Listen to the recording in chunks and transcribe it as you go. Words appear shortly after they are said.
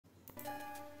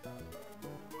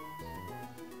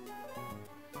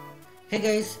Hey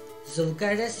guys, Zulk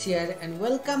here and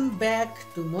welcome back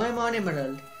to Moemon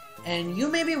Emerald. And you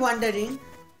may be wondering,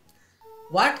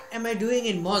 what am I doing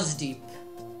in Moss Deep?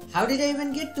 How did I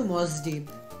even get to Moss Deep?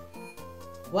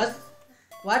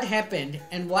 What happened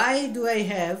and why do I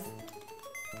have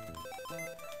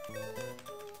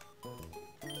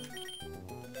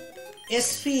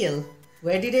S-Feel?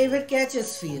 Where did I even catch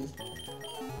S-Feel?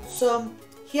 So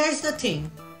here's the thing.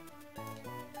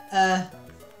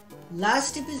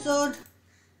 Last episode,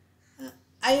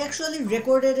 I actually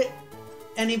recorded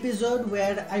an episode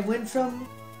where I went from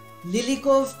Lily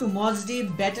Cove to Moss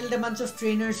Deep, battled a bunch of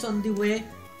trainers on the way.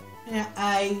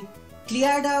 I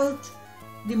cleared out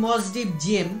the Moss Deep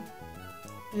gym.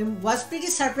 Was pretty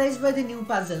surprised by the new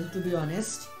puzzle, to be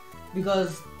honest,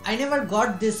 because I never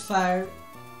got this far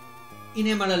in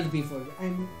Emerald before.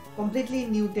 I'm completely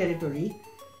new territory.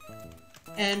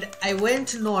 And I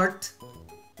went north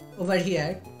over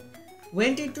here.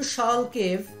 Went into Shawl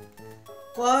Cave,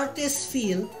 caught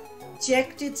S-Feel,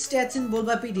 checked its stats in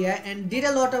Bulbapedia and did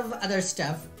a lot of other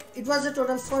stuff. It was a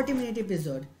total 40-minute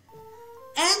episode.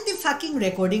 And the fucking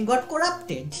recording got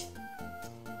corrupted.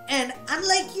 And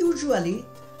unlike usually,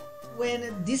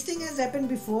 when this thing has happened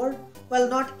before, well,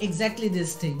 not exactly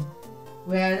this thing,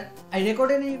 where I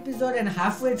recorded an episode and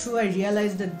halfway through I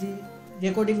realized that the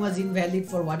recording was invalid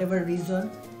for whatever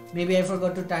reason. Maybe I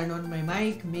forgot to turn on my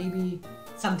mic, maybe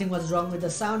something was wrong with the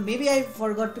sound, maybe I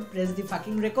forgot to press the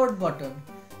fucking record button.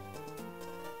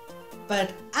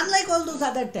 But unlike all those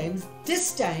other times,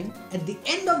 this time, at the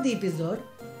end of the episode,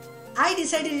 I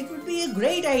decided it would be a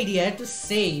great idea to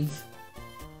save.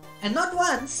 And not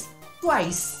once,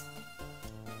 twice.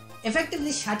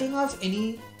 Effectively shutting off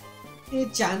any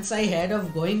chance I had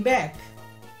of going back.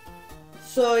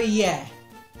 So yeah.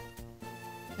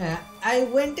 I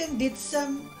went and did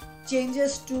some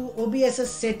changes to OBS's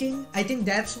setting. I think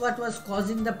that's what was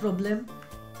causing the problem.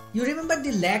 You remember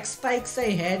the lag spikes I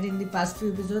had in the past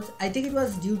few episodes? I think it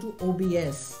was due to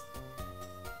OBS.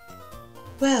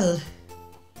 Well,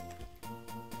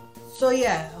 so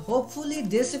yeah, hopefully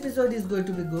this episode is going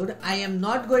to be good. I am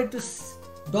not going to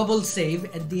double save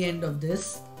at the end of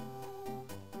this.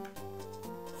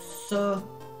 So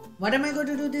what am I going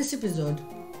to do this episode?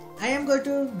 I am going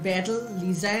to battle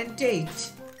Lisa and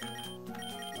Tate.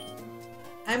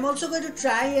 I'm also going to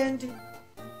try and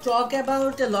talk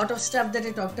about a lot of stuff that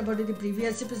I talked about in the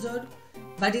previous episode,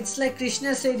 but it's like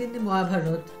Krishna said in the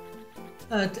Mahabharata.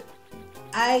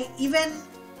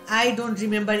 I don't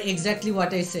remember exactly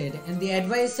what I said, and the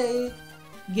advice I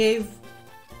gave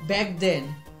back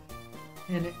then,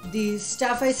 and the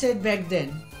stuff I said back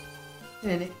then,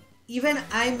 and even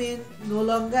I may no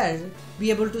longer be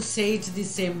able to say it the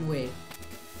same way.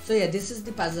 So yeah, this is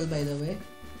the puzzle, by the way.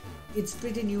 It's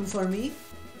pretty new for me.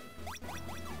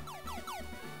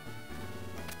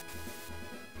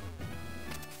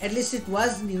 At least it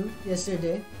was new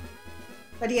yesterday.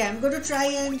 But yeah, I'm going to try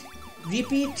and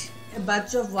repeat a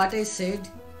bunch of what I said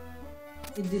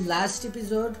in the last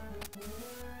episode,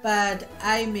 but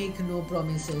I make no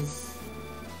promises.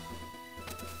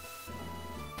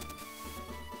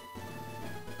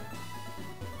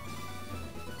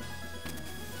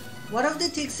 One of the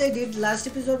things I did last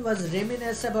episode was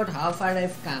reminisce about how far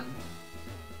I've come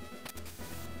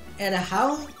and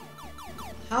how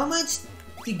much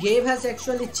the game has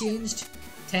actually changed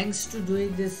thanks to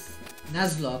doing this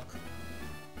Nuzlocke.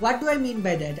 What do I mean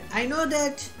by that? I know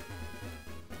that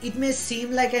it may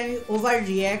seem like I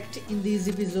overreact in these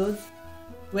episodes,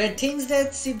 where things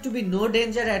that seem to be no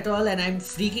danger at all and I'm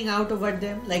freaking out over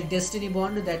them, like Destiny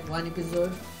Bond, that one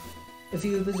episode, a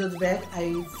few episodes back,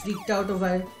 I freaked out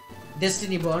over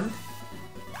Destiny Bond.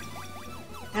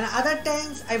 And other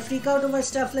times I freak out over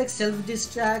stuff like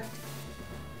self-destruct,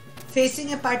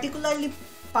 facing a particularly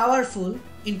powerful,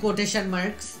 in quotation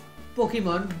marks,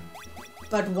 Pokemon,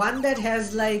 but one that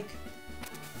has like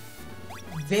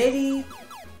very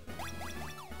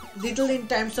little in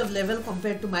terms of level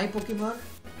compared to my Pokemon.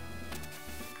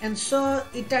 And so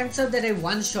it turns out that I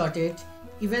one-shot it,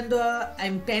 even though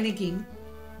I'm panicking.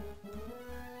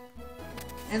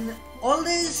 And all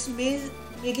this may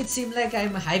make it seem like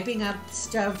I'm hyping up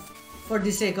stuff for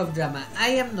the sake of drama. I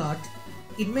am not.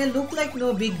 It may look like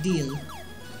no big deal,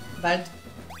 but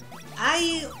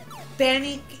I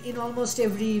panic in almost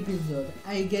every episode.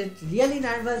 I get really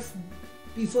nervous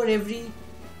before every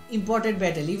important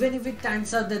battle, even if it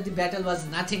turns out that the battle was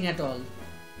nothing at all.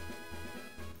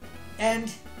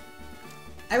 And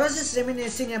I was just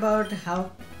reminiscing about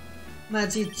how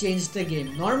much it changed the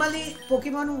game. Normally,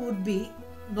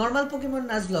 normal Pokemon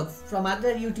Nuzlocke from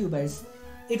other YouTubers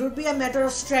it would be a matter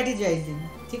of strategizing,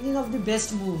 thinking of the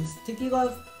best moves, thinking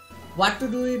of what to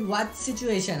do in what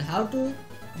situation, how to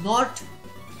not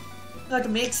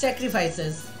make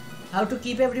sacrifices, how to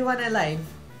keep everyone alive,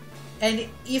 and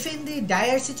if in the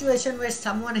dire situation where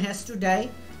someone has to die,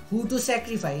 who to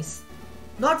sacrifice.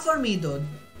 Not for me though,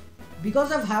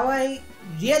 because of how I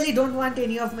really don't want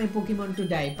any of my Pokemon to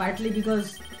die, partly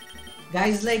because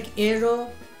guys like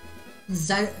Aero,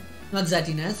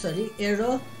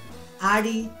 Aero,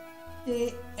 Ari,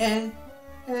 and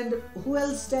who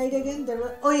else died again? There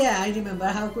were, oh yeah, I remember,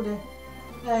 how could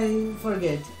I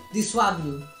forget, the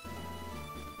Swablu.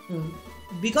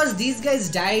 Because these guys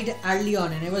died early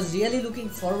on and I was really looking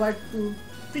forward to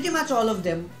pretty much all of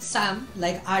them, some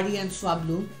like Ari and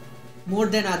Swablu more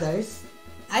than others,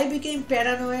 I became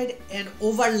paranoid and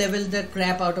over leveled the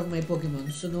crap out of my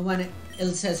Pokemon so no one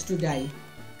else has to die.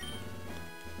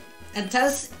 And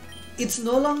thus it's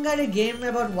no longer a game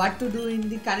about what to do in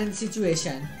the current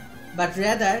situation, but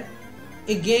rather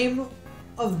a game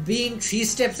of being 3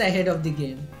 steps ahead of the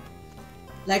game.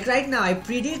 Like right now, I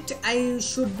predict I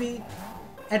should be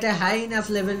at a high enough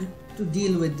level to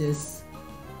deal with this.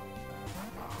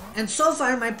 And so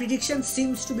far my prediction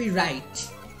seems to be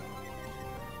right.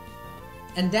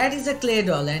 And that is a clay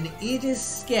doll and it is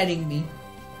scaring me.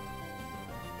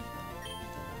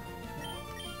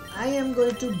 I am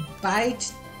going to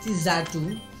bite the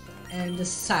Zatu and the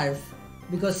Surf,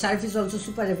 because Surf is also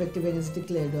super effective against the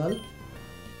clay doll.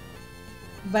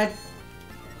 But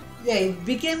yeah, it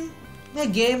became a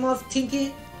game of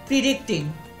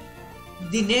predicting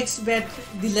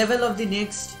the level of the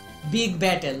next big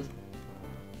battle,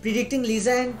 predicting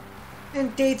Lisa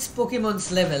and Tate's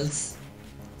Pokemon's levels,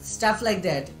 stuff like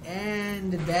that,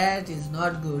 and that is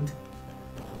not good.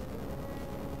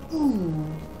 Ooh.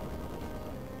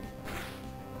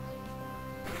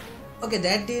 Okay,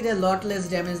 that did a lot less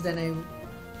damage than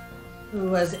I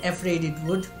was afraid it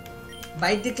would.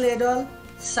 Bite the clay doll,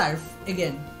 Surf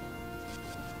again.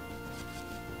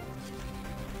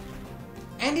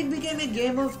 And it became a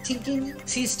game of thinking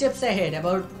 3 steps ahead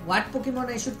about what Pokemon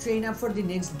I should train up for the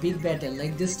next big battle.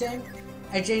 Like this time,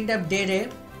 I trained up Dere,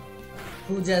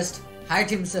 who just hurt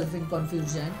himself in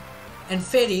confusion, and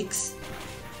Ferrix.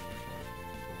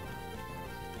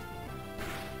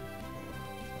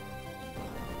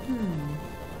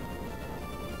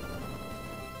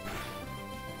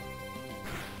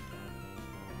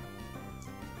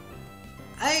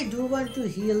 I do want to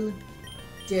heal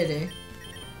Dere,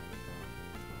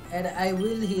 and I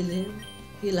will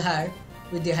heal her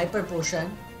with the Hyper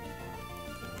Potion.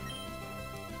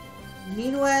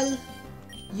 Meanwhile,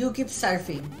 you keep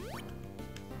surfing.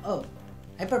 Oh,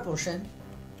 Hyper Potion.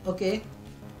 Okay.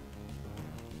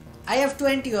 I have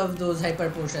 20 of those Hyper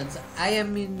Potions. I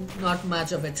am not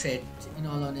much of a threat, in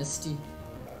all honesty.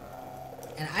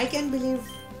 And I can't believe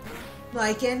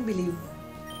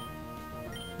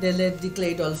they let the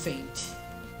clay doll faint.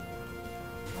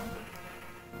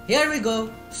 Here we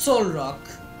go, Soul Rock.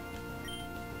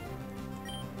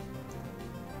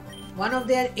 One of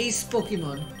their ace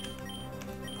Pokemon.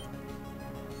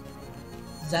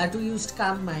 Zatu used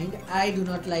Calm Mind. I do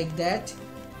not like that.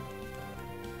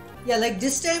 Yeah, like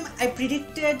this time I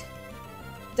predicted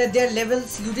that their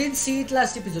levels, you didn't see it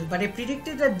last episode, but I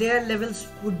predicted that their levels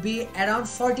would be around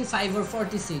 45 or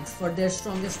 46 for their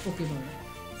strongest Pokemon.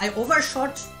 I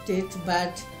overshot it,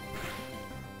 but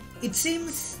it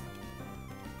seems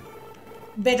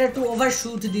better to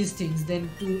overshoot these things than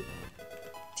to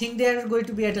think they are going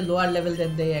to be at a lower level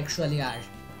than they actually are.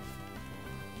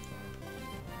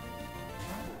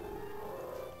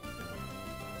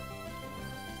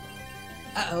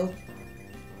 Uh-oh.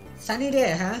 Sunny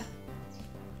day, huh?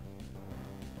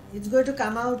 It's going to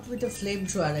come out with a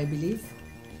flamethrower, I believe.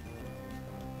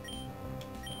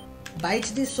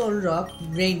 Bite the Soul Rock,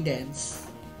 Rain Dance.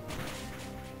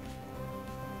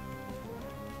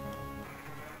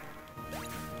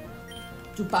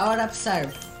 To power up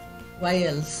Surf. Why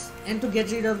else? And to get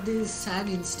rid of the sun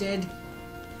instead,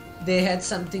 they had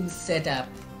something set up.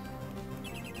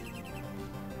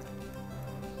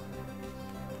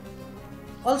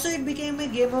 Also, it became a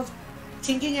game of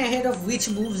thinking ahead of which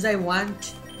moves I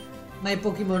want my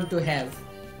Pokemon to have.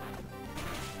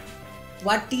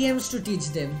 What TMs to teach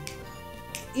them.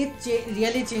 It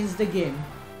really changed the game.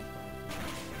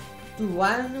 To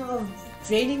one of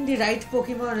training the right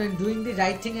Pokemon and doing the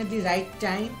right thing at the right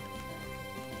time,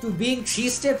 to being 3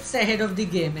 steps ahead of the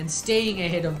game and staying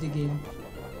ahead of the game.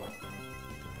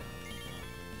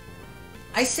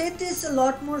 I said this a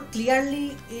lot more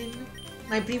clearly in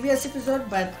my previous episode,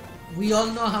 but we all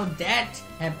know how that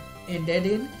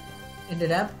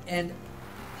ended up, and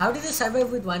how did I survive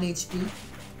with 1 HP?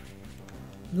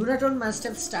 Lunaton must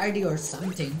have Stardy or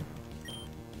something.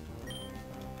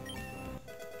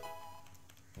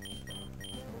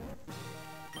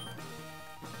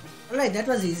 Alright, that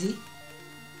was easy.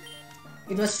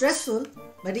 It was stressful,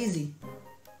 but easy.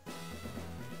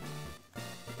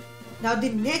 Now the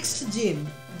next gym,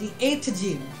 the 8th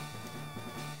gym,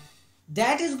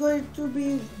 that is going to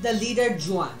be the leader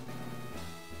Juan,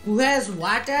 who has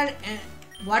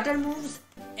water moves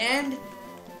and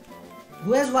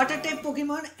who has water type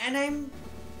Pokemon, and I'm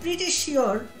pretty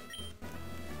sure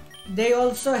they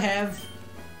also have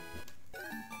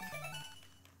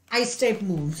ice type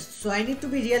moves, so I need to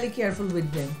be really careful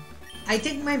with them. I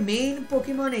think my main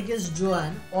Pokemon against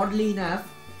Juan, oddly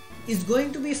enough, is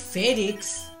going to be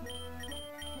Ferrix,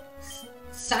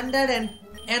 Sunder and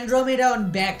Andromeda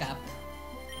on backup,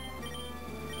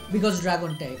 because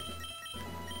Dragon type.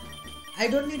 I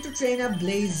don't need to train up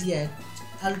Blaze yet.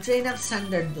 I'll train up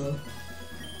Sunder though.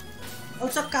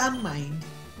 Also Calm Mind.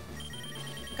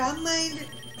 Calm Mind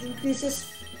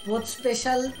increases both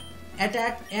special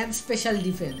attack and special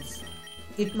defense.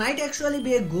 It might actually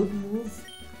be a good move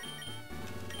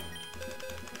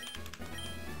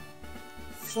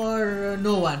for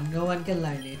no one can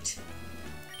learn it.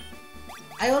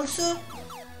 I also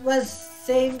was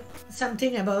saying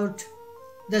something about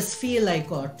the Spheal I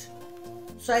caught.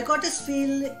 So I caught a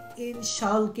Spheal in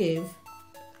Shawl Cave,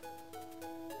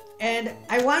 and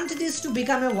I want this to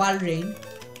become a Walrein,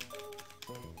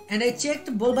 and I checked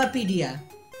Bulbapedia.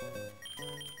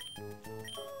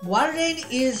 Walrein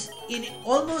is in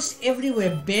almost every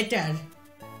way better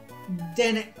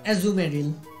than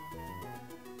Azumarill.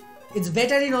 It's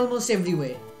better in almost every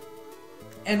way.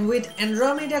 And with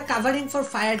Andromeda covering for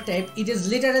fire type, it is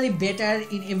literally better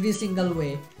in every single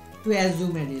way to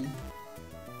Azumarill.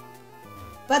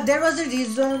 But there was a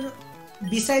reason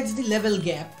besides the level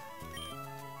gap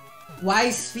why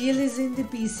Spheal is in the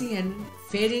PC and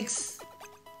Ferrix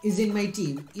is in my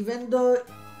team, even though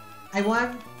I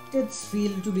wanted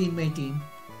Spheal to be in my team.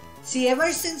 See,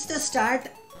 ever since the start,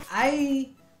 I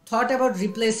thought about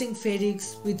replacing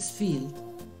Ferrix with Spheal.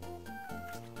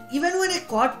 Even when I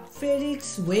caught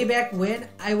Ferrix way back when,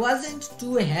 I wasn't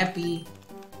too happy.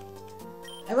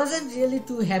 I wasn't really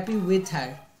too happy with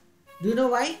her. Do you know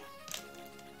why?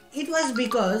 It was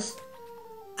because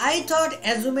I thought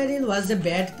Azumarill was a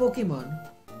bad Pokemon.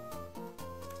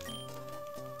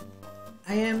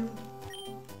 I'm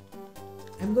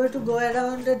going to go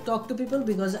around and talk to people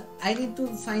because I need to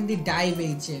find the Dive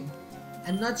HM.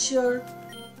 I'm not sure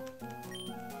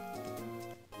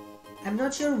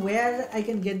where I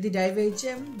can get the Dive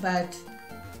HM, but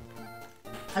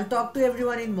I'll talk to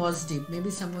everyone in Moss Deep. Maybe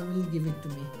someone will give it to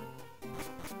me.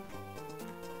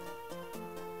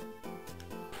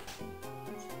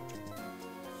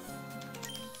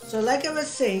 So like I was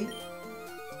saying,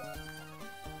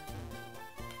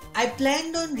 I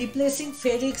planned on replacing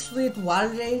Ferrix with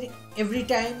Walrein every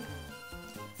time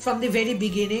from the very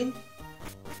beginning,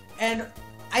 and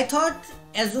I thought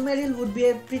Azumarill would be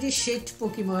a pretty shit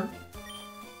Pokemon,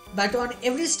 but on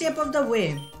every step of the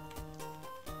way,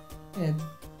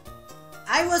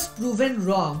 I was proven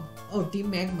wrong. Oh, Team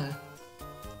Magma.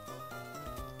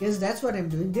 Guess that's what I'm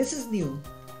doing. This is new.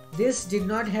 This did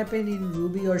not happen in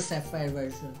Ruby or Sapphire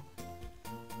version.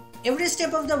 Every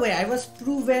step of the way, I was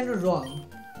proven wrong.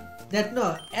 That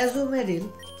no, Azumarill,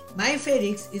 my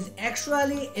Ferrix, is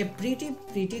actually a pretty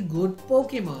good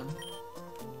Pokemon.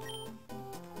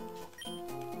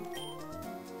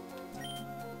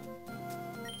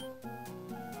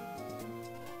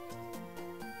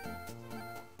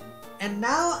 And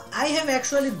now I have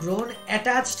actually grown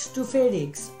attached to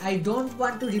Ferrix. I don't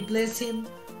want to replace him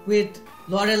with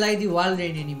Lorelei the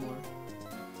Walrein anymore.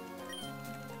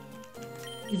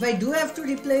 If I do have to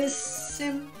replace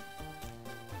him,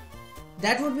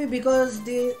 that would be because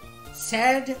the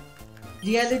sad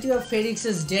reality of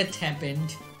Ferrix's death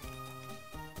happened.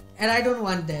 And I don't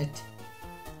want that.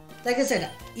 Like I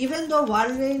said, even though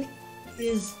Walrein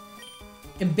is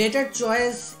a better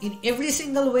choice in every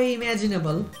single way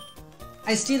imaginable,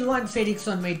 I still want Ferrix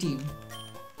on my team.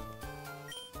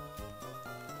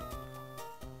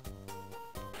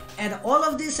 And all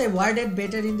of this I worded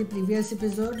better in the previous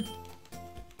episode.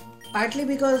 Partly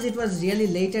because it was really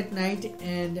late at night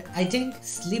and I think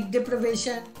sleep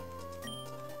deprivation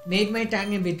made my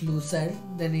tongue a bit looser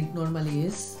than it normally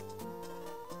is.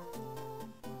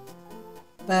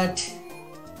 But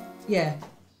yeah,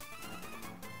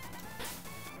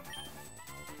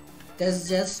 that's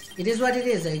just, it is what it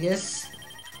is, I guess.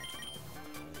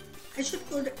 I should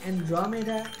put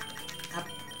Andromeda up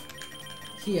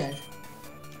here.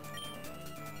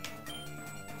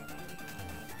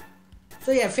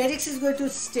 So yeah, Ferrix is going to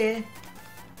stay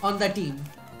on the team.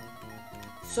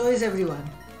 So is everyone.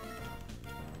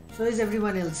 So is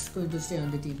everyone else going to stay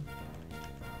on the team.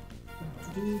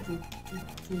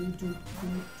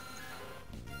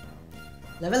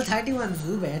 Level 31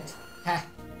 Zubat. Ha.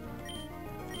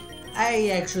 I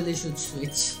actually should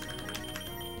switch.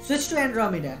 Switch to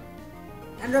Andromeda.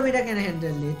 Andromeda can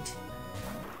handle it.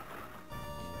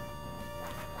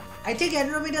 I think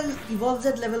Andromeda evolves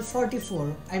at level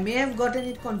 44. I may have gotten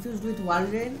it confused with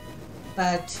Walrein,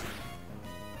 but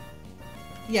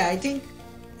yeah, I think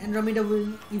Andromeda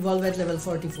will evolve at level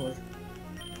 44.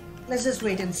 Let's just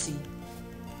wait and see.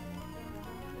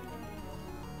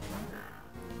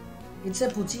 It's a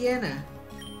Poochyena.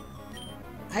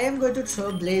 I am going to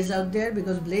throw Blaze out there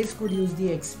because Blaze could use the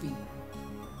XP.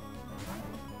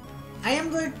 I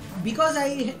am going, because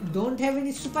I don't have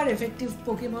any super effective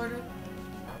Pokemon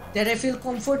that I feel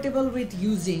comfortable with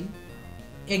using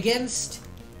against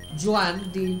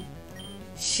Juan, the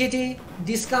shitty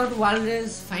discount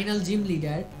Walrus final gym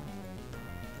leader.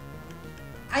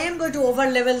 I am going to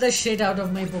overlevel the shit out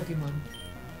of my Pokemon.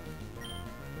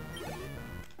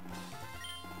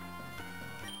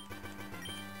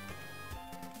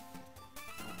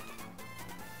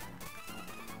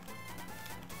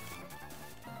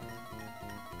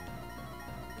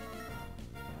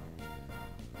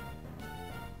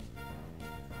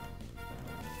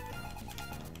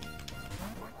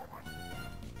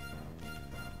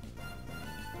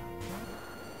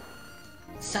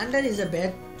 Sander is a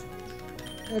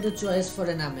better choice for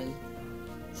an Amel.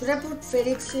 Should I put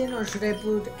Ferrix in or should I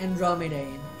put Andromeda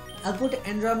in? I'll put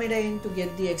Andromeda in to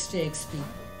get the extra XP.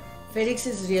 Ferrix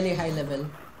is really high level.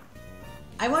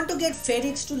 I want to get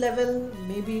Ferrix to level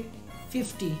maybe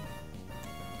 50.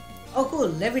 Oh cool,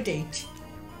 Levitate.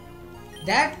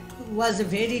 That was a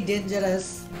very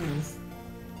dangerous move.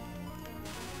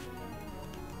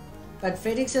 But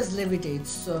Ferrix has Levitate,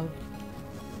 so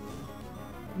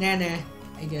nah,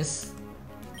 I guess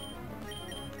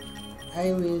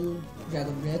I will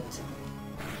Dragon Breath.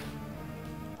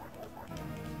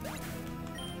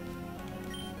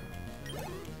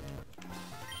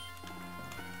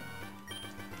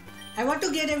 I want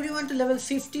to get everyone to level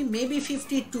 50, maybe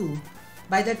 52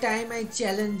 by the time I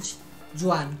challenge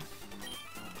Juan.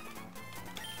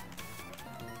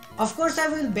 Of course, I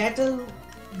will battle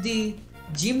the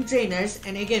gym trainers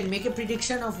and again make a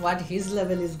prediction of what his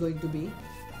level is going to be.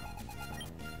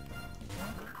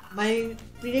 My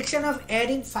prediction of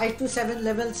adding 5 to 7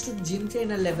 levels to gym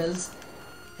trainer levels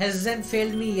hasn't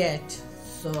failed me yet,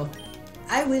 so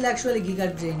I will actually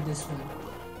Giga Drain this one.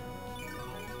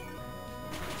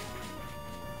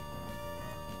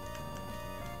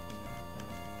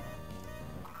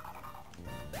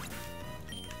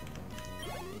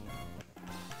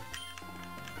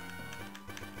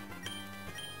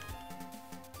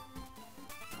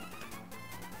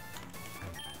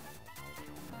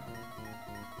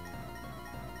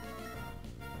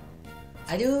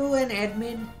 Are you an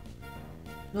admin?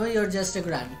 No, you're just a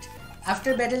grunt.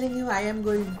 After battling you, I am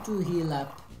going to heal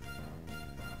up.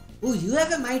 Oh, you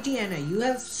have a mighty Anna. You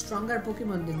have stronger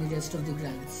Pokemon than the rest of the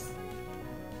grunts.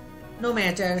 No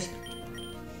matter.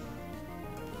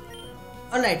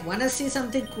 Alright, wanna see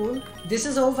something cool? This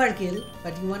is overkill,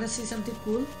 but you wanna see something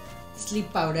cool? Sleep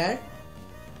powder.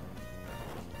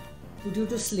 Put you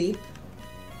to sleep.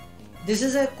 This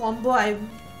is a combo I'm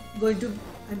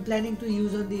planning to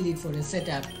use on the Elite Forest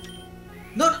setup.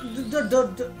 No,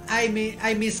 I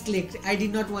misclicked. I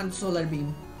did not want Solar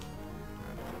Beam.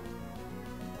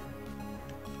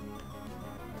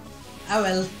 Ah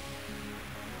well.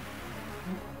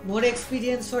 More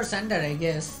experience for Sander, I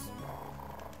guess.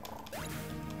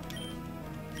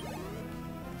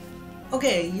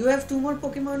 Okay, you have 2 more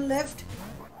Pokemon left.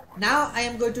 Now I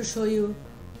am going to show you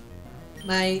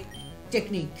my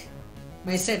technique,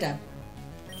 my setup.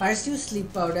 First use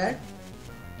Sleep Powder.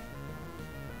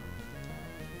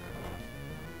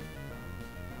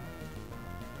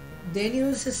 Then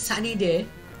use a Sunny Day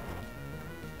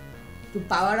to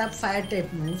power up fire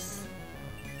type moves.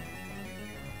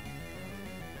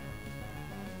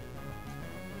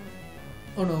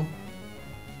 Oh no.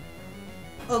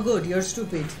 Oh good, you're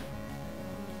stupid.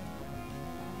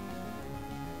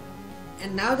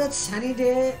 And now that Sunny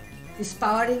Day is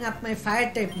powering up my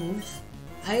fire type moves,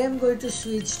 I am going to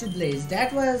switch to Blaze.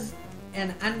 That was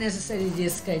an unnecessary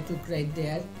risk I took right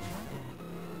there.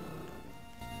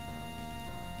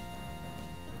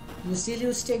 You still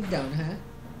use Takedown, huh?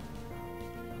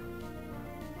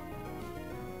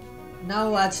 Now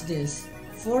watch this.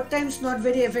 4 times not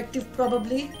very effective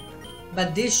probably,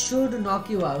 but this should knock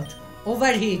you out.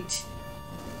 Overheat.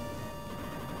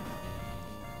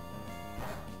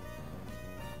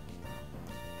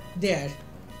 There.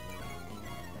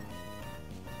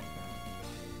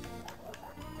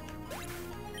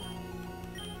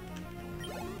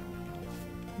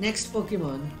 Next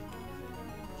Pokemon.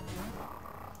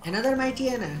 Another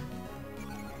Mightyena.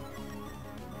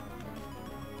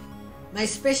 My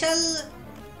special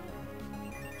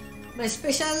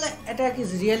attack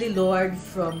is really lowered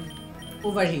from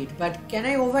overheat, but can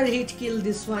I overheat kill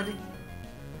this one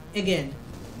again?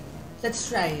 Let's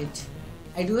try it.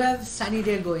 I do have Sunny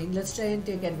Day going. Let's try and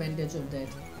take advantage of that.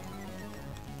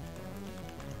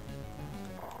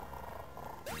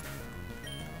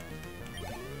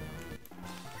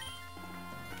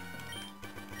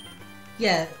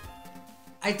 Yeah,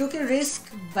 I took a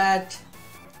risk, but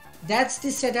that's the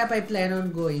setup I plan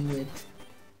on going with.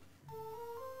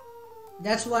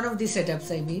 That's one of the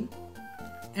setups, I mean.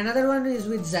 Another one is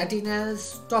with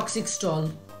Zatina's Toxic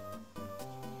Stall.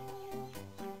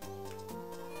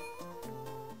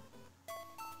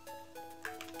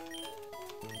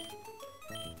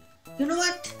 You know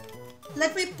what?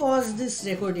 Let me pause this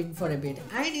recording for a bit.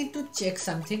 I need to check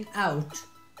something out.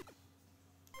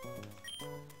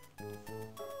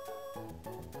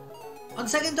 On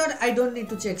second thought, I don't need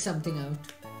to check something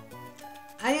out.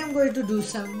 I am going to do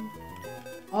some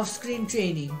off-screen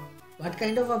training. What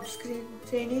kind of off-screen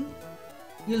training?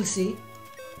 You'll see.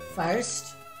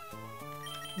 First,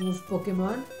 move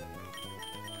Pokemon.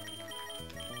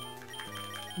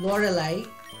 Lorelei.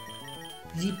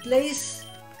 Replace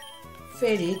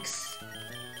Ferrix.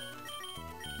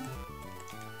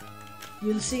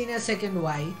 You'll see in a second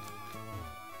why.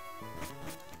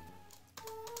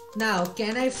 Now,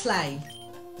 can I fly?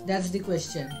 That's the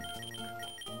question.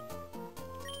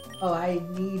 Oh, I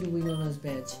need Winona's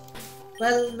badge.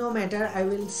 Well, no matter, I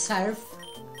will surf.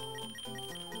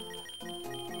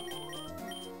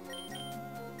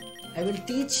 I will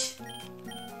teach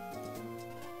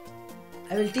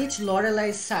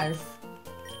Lorelei surf.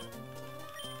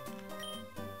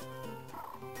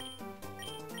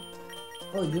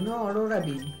 Oh, you know Aurora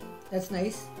Beam. That's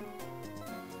nice.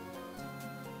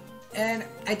 And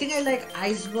I think I like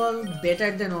Ice Ball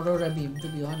better than Aurora Beam, to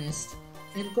be honest.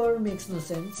 Encore makes no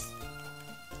sense.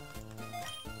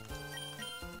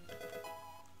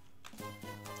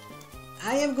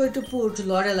 I am going to put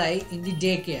Lorelei in the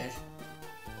daycare.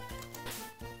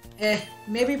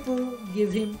 Maybe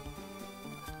give him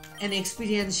an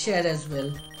experience share as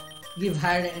well. Give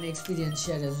her an experience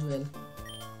share as well.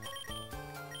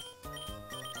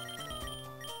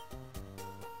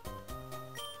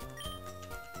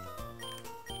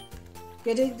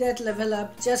 Getting that level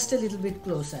up just a little bit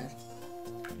closer.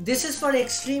 This is for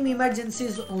extreme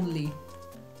emergencies only.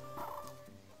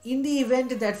 In the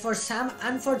event that for some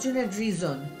unfortunate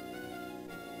reason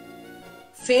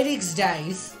Ferrix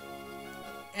dies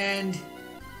and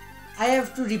I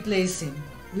have to replace him,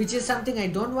 which is something I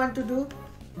don't want to do,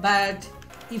 but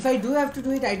if I do have to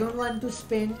do it, I don't want to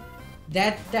spend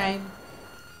that time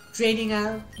training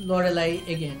out Lorelei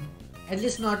again. At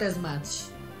least not as much.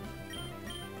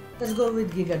 Let's go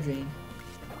with Giga Drain.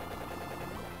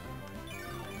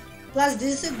 Plus,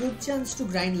 this is a good chance to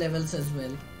grind levels as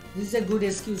well. This is a good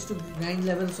excuse to grind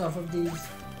levels off of these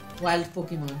wild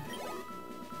Pokemon.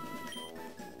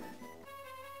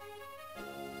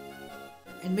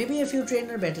 And maybe a few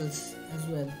trainer battles as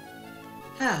well.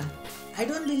 Huh, I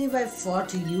don't believe I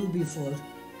fought you before.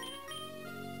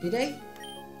 Did I?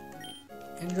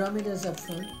 Andromeda's up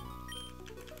front.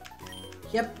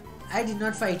 Yep, I did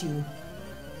not fight you.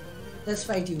 Let's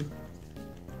fight you.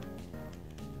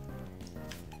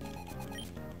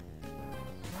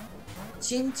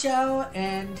 Chinchou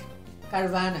and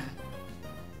Carvanha.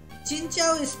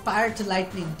 Chinchou is part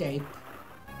lightning type,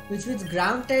 which means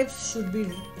ground types should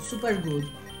be super good.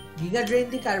 Giga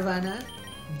Drain the Carvanha,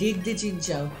 dig the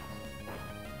Chinchou.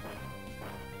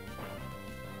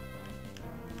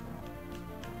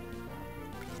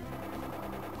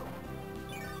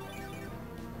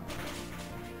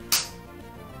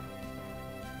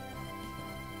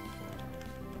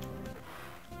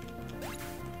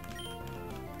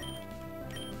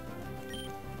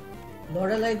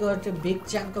 Lorelei got a big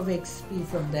chunk of XP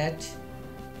from that.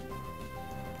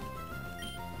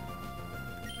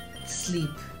 Sleep.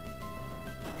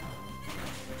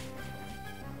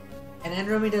 And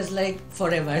Andromeda's like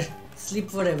forever.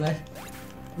 Sleep forever.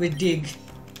 With dig.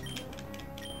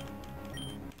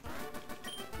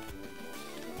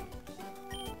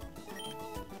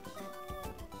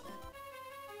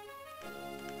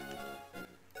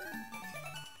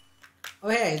 Oh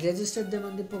hey, I registered them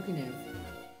on the Pokénav.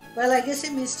 Well, I guess I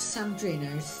missed some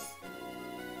trainers.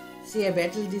 See, I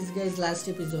battled these guys last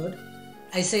episode.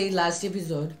 I say last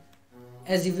episode,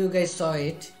 as if you guys saw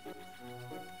it.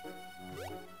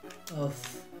 Oh.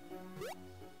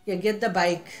 Yeah, get the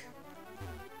bike.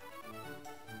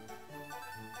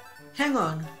 Hang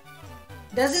on.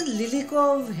 Doesn't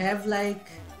Lilikov have like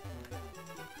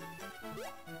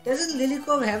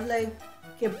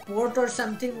a port or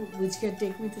something which can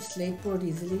take me to Slateport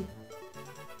easily?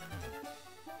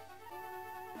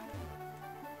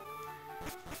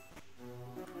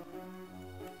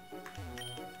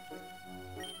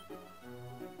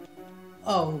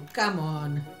 Oh, come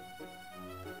on.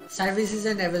 Service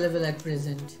isn't available at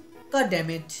present. God damn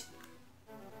it.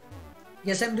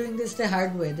 Guess I'm doing this the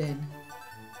hard way then.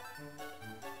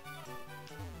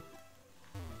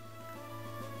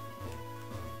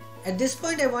 At this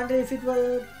point I wonder if it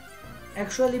will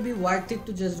actually be worth it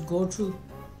to just go through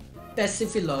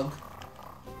Pacifilog.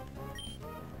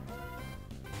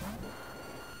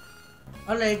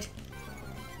 Alright,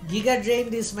 Giga Drain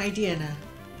this mighty Anna.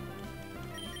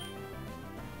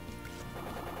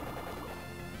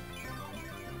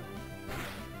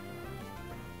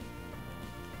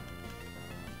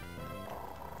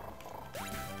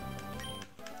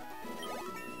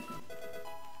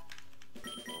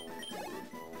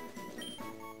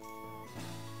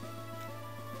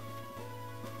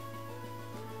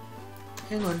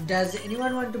 Hang on, does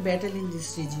anyone want to battle in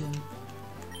this region?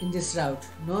 In this route?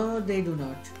 No, they do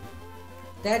not.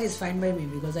 That is fine by me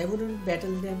because I wouldn't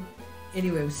battle them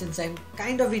anyway since I'm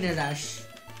kind of in a rush.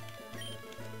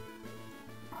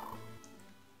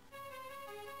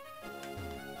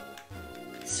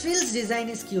 Sphill's design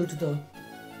is cute though.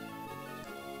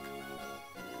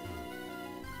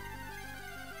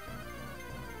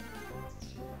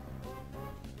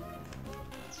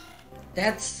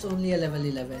 That's only a level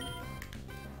 11.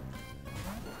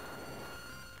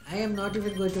 I am not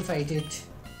even going to fight it.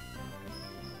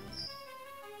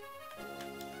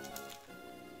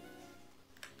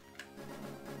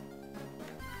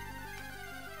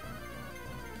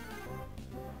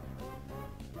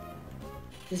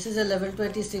 This is a level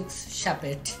 26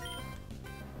 Shuppet.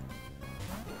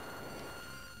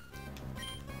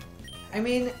 I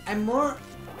mean,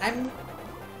 I'm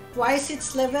twice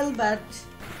its level, but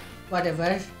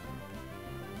whatever.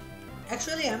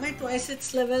 Actually, am I twice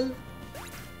its level?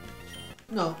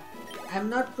 No, I'm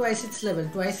not twice its level.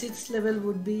 Twice its level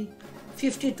would be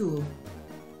 52.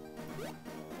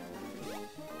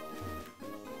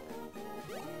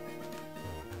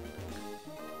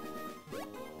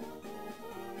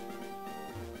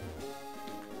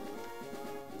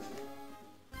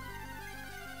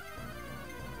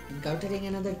 Encountering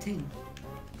another thing.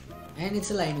 And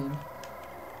it's a Linoon.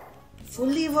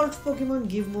 Fully evolved Pokemon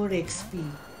give more XP.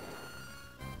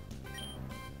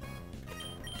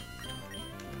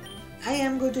 I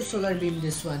am going to Solar Beam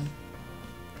this one.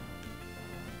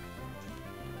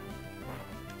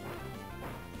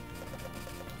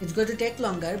 It's going to take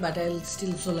longer, but I'll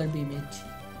still Solar Beam it.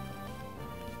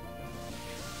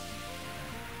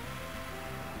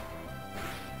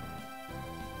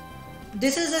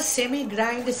 This is a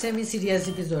semi-grind, semi-serious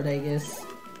episode, I guess.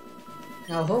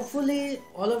 Now hopefully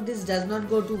all of this does not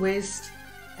go to waste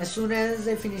as soon as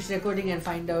I finish recording and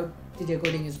find out the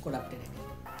recording is corrupted again.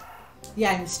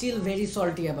 Yeah, I'm still very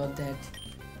salty about that.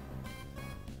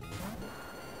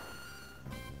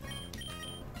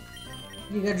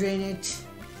 Giga Drain it.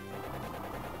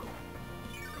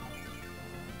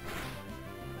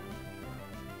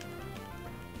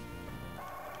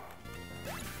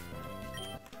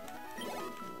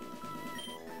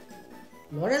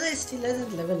 Lorelei still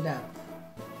hasn't leveled up.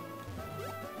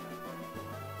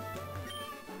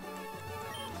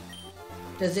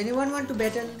 Does anyone want to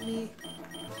battle me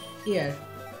here?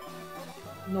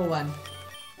 No one.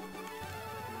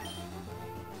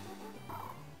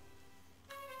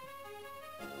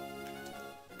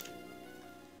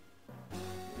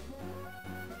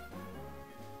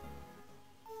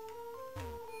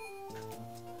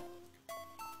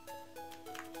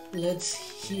 Let's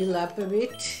heal up a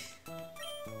bit.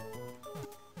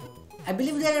 I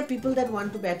believe there are people that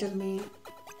want to battle me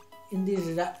in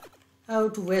the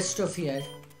out west of here.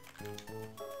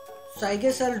 So I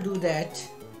guess I'll do that.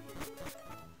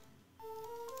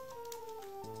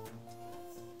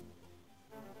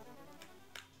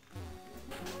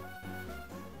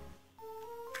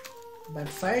 But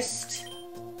first,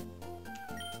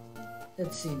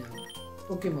 let's see now.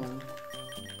 Pokemon.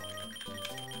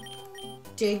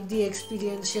 Take the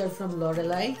experience share from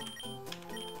Lorelei.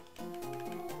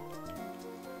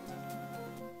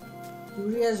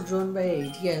 Yuri has grown by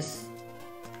 8, yes.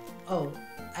 Oh,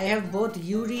 I have both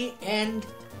Yuri and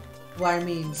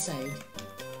Wormy inside.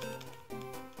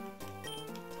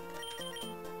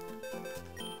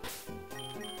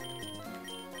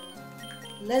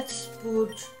 Let's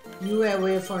put you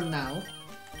away for now.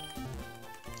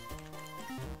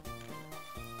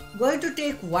 Going to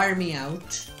take Wormy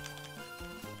out.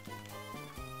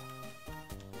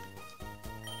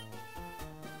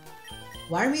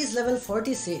 Wormy is level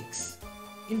 46.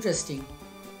 Interesting.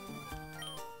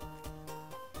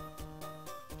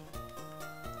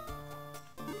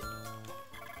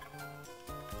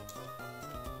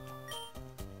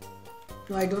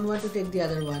 No, I don't want to take the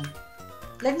other one.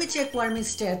 Let me check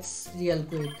Wormy's stats real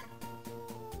quick.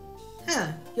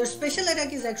 Huh, your special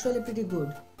attack is actually pretty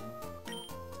good.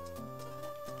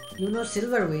 You know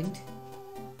Silver Wind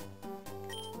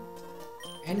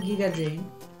and Giga Drain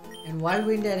and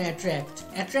Whirlwind and Attract.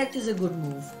 Attract is a good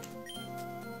move.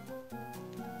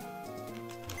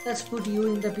 Let's put you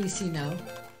in the PC now.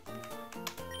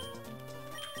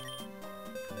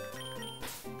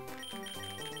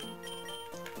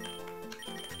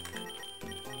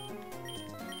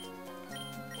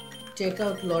 Take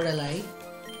out Lorelei.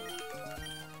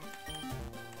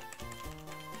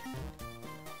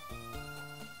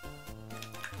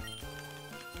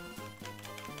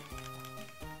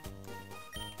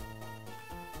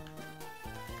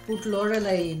 Put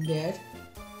Lorelei in there.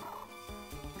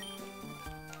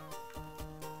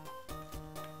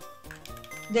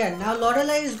 There, now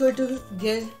Lorelei is going to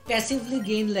passively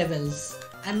gain levels.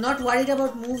 I'm not worried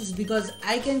about moves because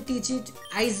I can teach it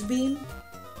Ice Beam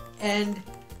and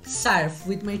Surf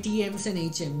with my TMs and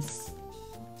HMs.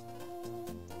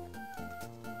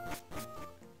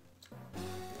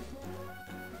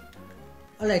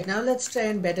 Alright, now let's try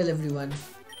and battle everyone.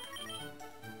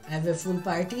 I have a full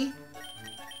party.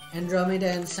 Andromeda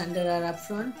and Sunder are up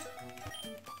front.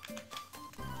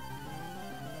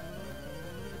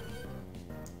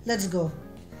 Let's go.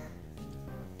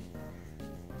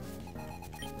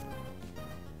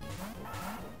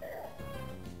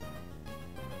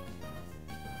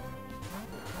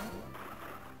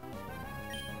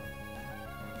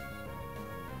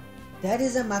 That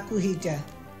is a Makuhita.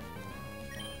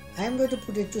 I am going to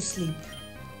put it to sleep.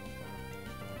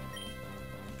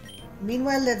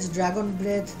 Meanwhile, let's Dragon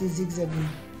Breath the Zigzagoon.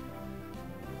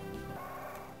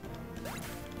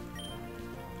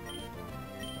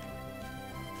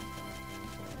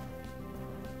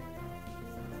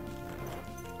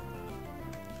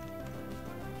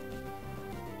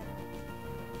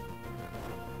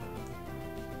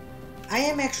 I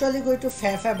am actually going to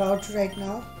faff about right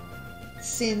now.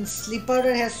 Since Sleep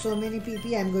Powder has so many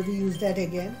PP, I am going to use that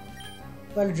again.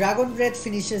 While Dragon Breath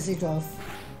finishes it off.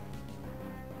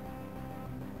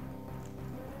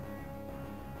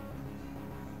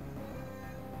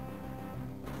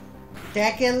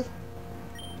 Tackle.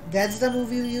 That's the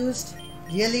move you used?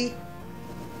 Really?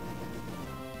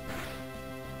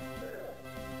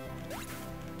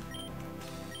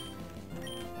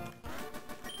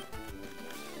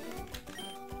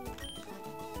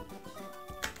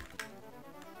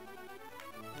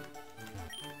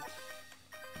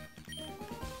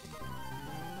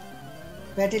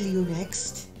 Battle you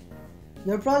next.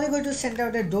 You're probably going to send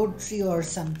out a Dode Trio or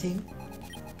something.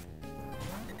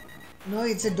 No,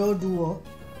 it's a Duo.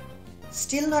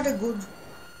 Still not a good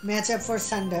matchup for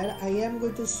Sunder. I am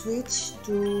going to switch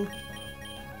to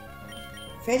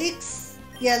Ferrix.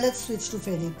 Yeah, let's switch to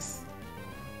Ferrix.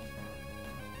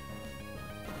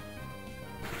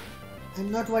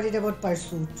 I'm not worried about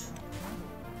Pursuit.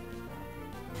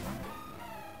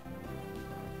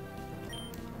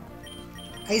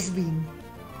 Ice Beam.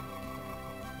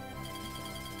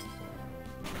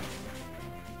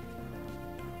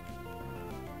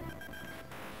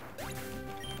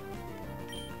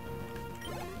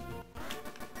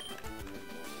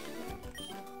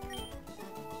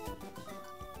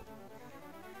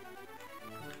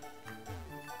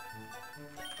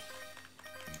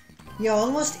 Yeah,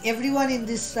 almost everyone in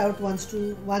this route wants a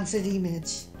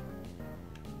rematch.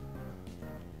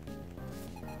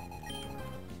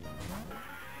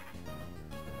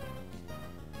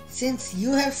 Since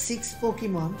you have 6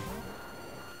 Pokemon,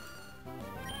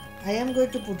 I am going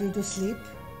to put you to sleep.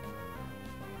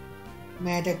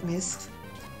 My attack missed.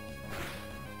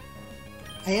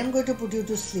 I am going to put you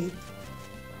to sleep.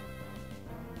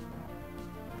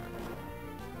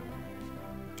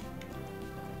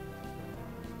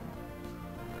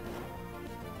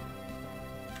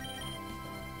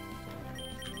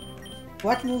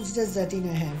 What moves does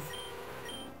Zatina have?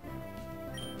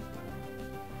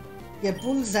 Yeah,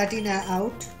 pull Zatina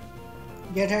out,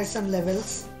 get her some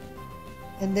levels,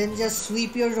 and then just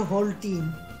sweep your whole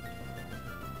team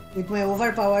with my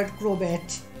overpowered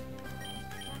Crobat.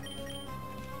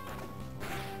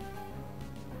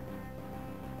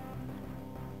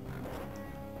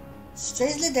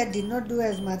 Strangely, that did not do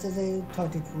as much as I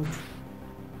thought it would.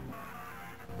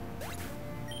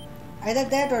 Either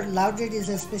that or Loud Raid is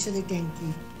especially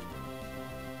tanky.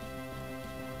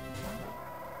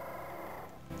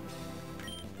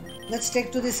 Let's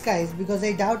take to the skies because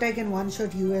I doubt I can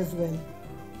one-shot you as well.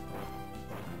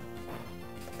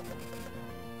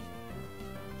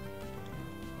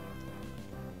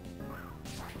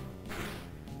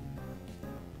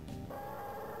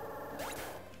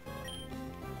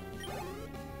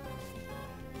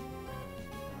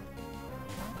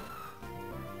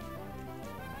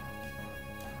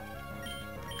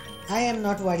 I am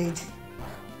not worried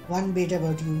one bit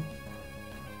about you.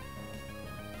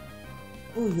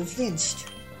 Oh, you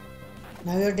flinched.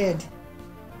 Now you're dead.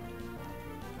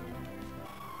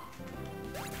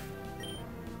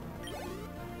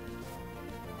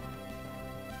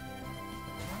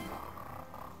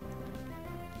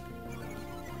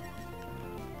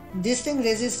 This thing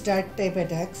resists dark type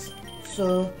attacks,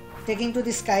 so taking to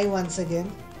the sky once again.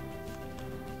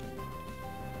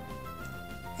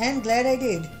 And glad I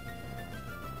did.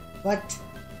 But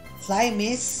fly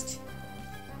missed.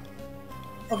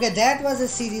 Okay, that was a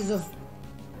series of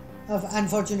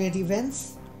unfortunate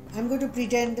events. I'm going to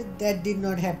pretend that did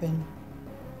not happen.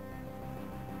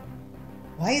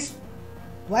 Why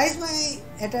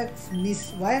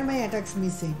are my attacks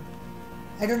missing?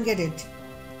 I don't get it.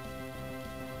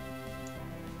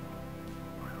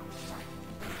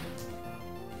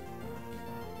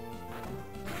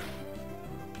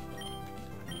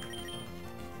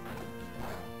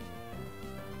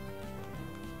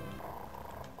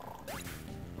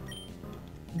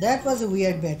 That was a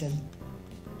weird battle.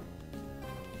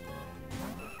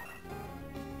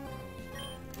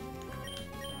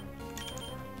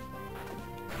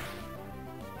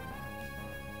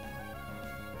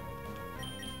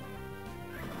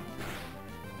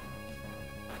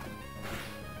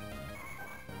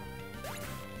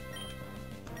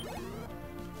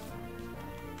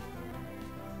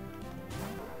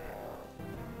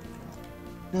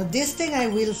 Now this thing I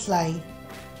will fly.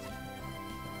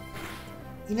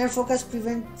 Inner focus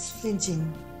prevents flinching.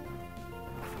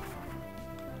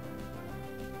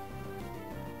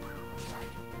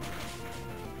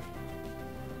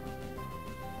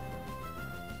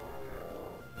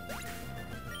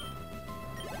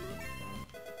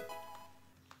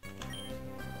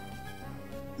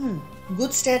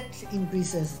 Good stat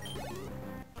increases.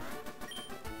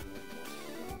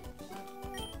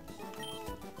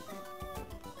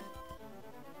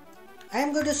 I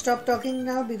am going to stop talking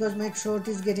now because my throat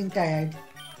is getting tired.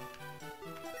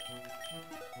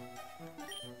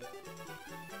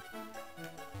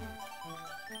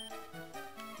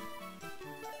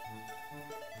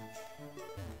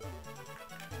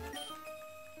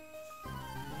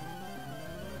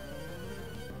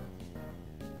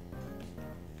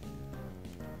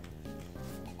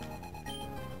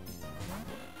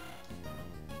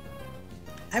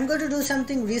 I'm going to do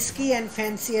something risky and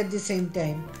fancy at the same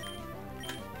time.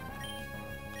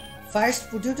 First,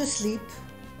 put you to sleep.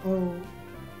 Oh,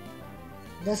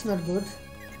 that's not good.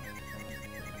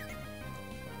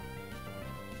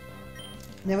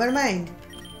 Never mind.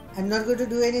 I'm not going to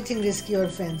do anything risky or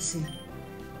fancy.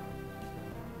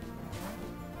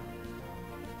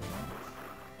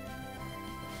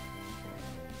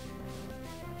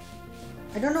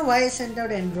 I don't know why I sent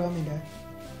out Andromeda.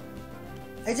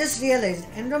 I just realized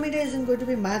Andromeda isn't going to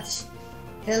be much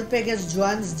help against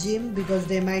Juan's gym because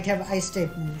they might have ice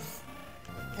type moves.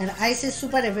 And ice is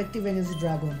super effective against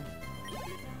dragon.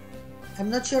 I'm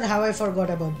not sure how I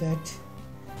forgot about that.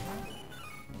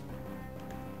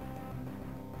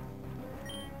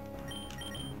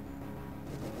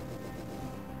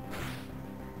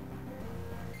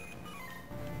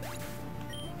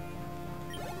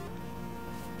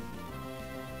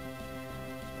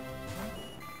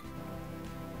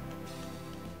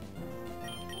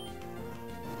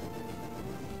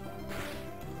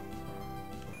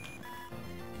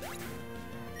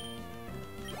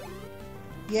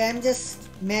 Yeah, I'm just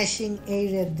mashing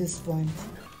air at this point.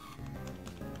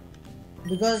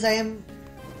 Because I am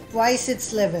twice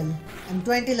its level. I'm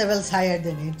 20 levels higher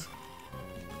than it.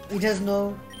 It has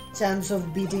no chance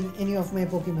of beating any of my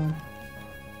Pokemon.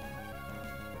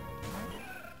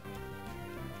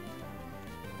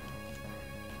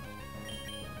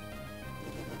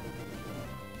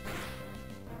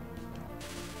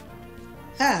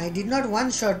 I did not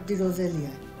one-shot the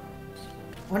Roselia.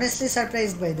 Honestly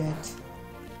surprised by that.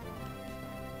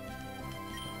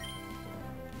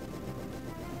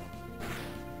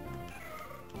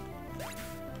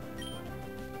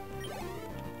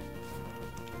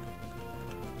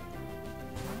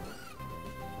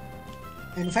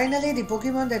 And finally, the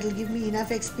Pokemon that will give me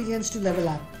enough experience to level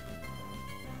up.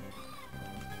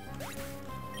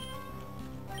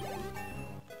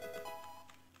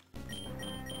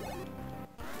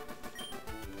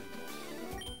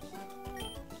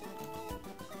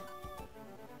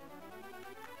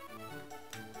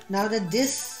 Now that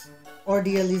this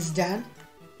ordeal is done,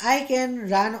 I can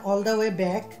run all the way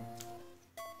back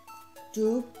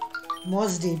to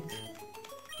Moss Deep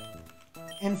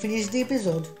and finish the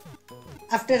episode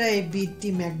after I beat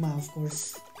the Magma, of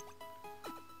course.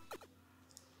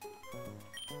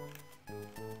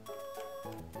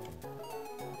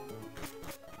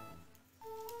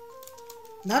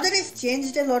 Now that I've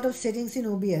changed a lot of settings in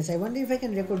OBS, I wonder if I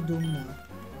can record Doom now.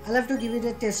 I'll have to give it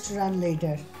a test run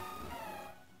later.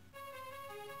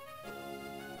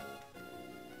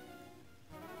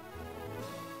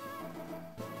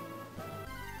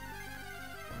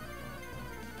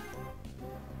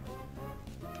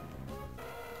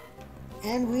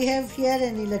 And we have here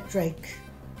an electric.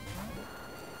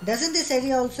 Doesn't this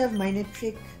area also have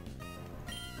Minetric?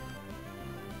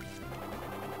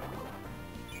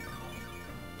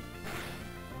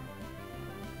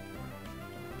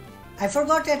 I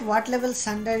forgot at what level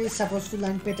Sundar is supposed to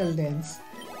learn Petal Dance.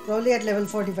 Probably at level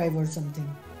 45 or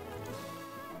something.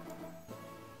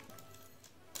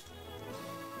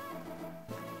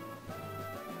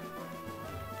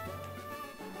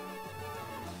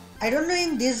 I don't know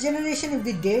in this generation if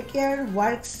the daycare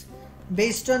works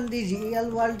based on the real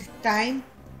world time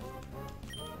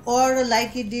or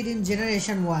like it did in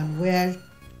generation 1 where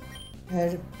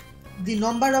the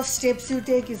number of steps you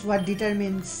take is what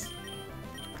determines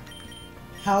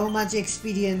how much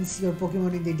experience your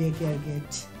Pokemon in the daycare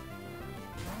get.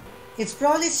 It's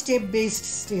probably step based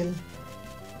still.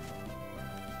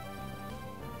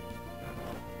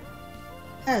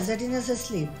 Zetina's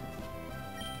asleep.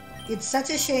 It's such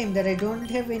a shame that I don't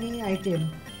have any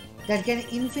item that can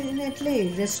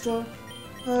infinitely restore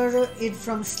it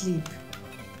from sleep.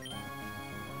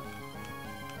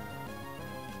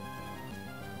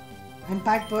 I'm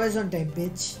part poison type,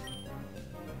 bitch.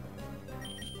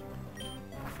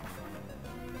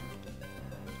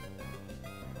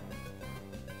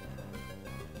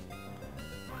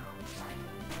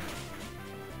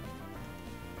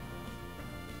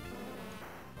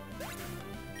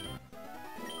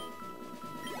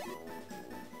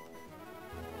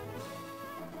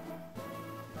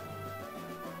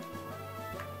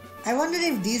 I wonder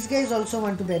if these guys also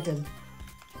want to battle.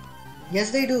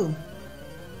 Yes, they do.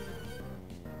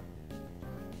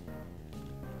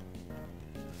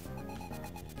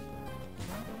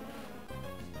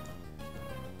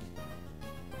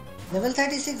 Level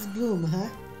 36 Gloom, huh?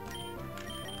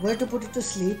 Where to put it to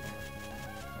sleep?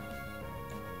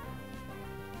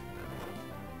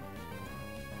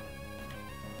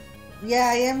 Yeah,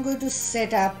 I am going to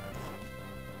set up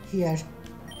here.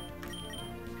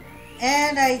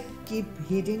 And I keep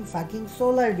hitting fucking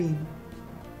Solar Beam.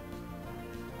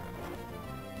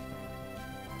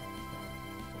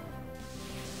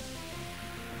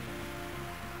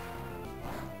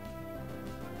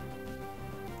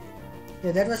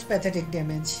 Yeah, that was pathetic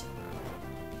damage.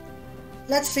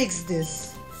 Let's fix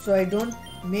this so I don't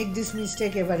make this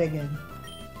mistake ever again.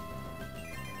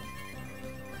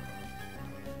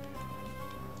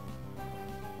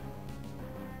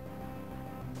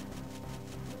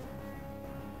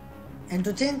 And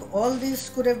to think all this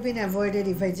could have been avoided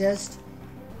if I just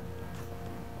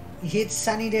hit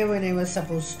Sunny Day when I was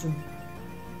supposed to.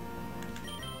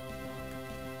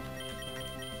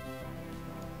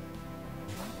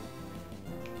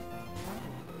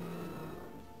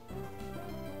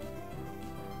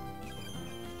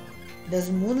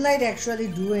 Does Moonlight actually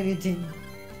do anything?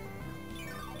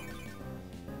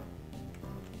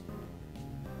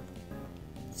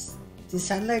 The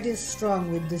sunlight is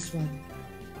strong with this one.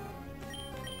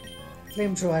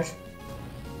 Flamethrower.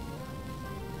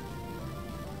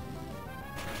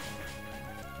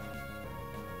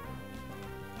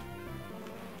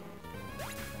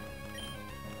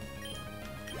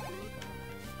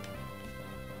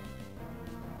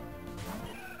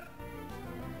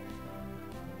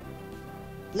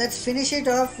 Let's finish it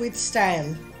off with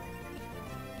style.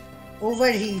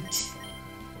 Overheat.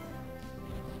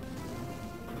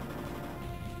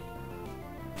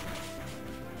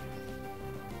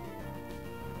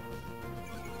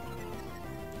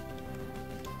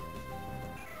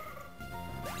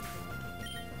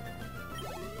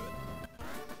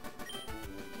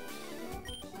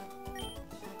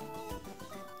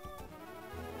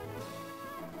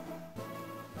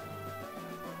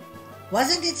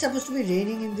 Wasn't it supposed to be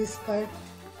raining in this part?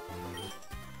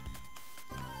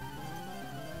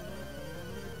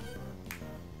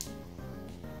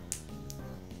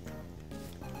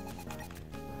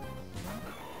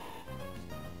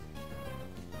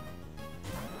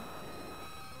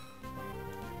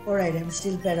 Alright, I'm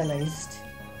still paralyzed.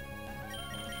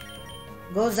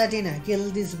 Go Zatina, kill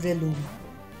this Breloom.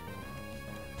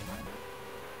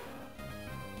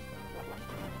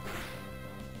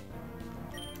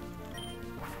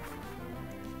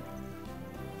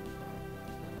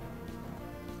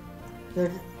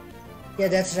 Good. Yeah,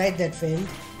 that's right, that failed.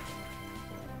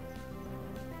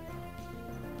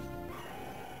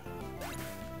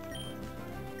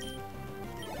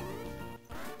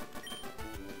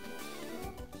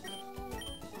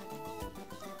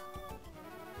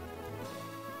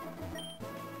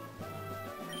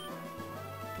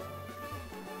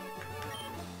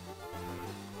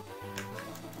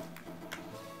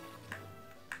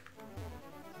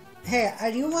 Hey, are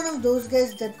you one of those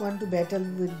guys that want to battle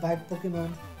with bad Pokemon?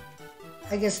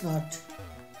 I guess not.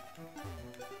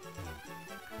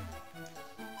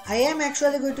 I am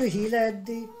actually going to heal at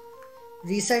the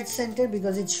research center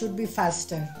because it should be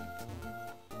faster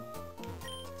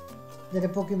than a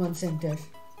Pokemon center.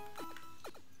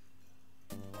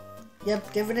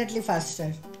 Yep, definitely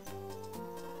faster.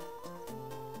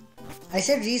 I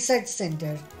said research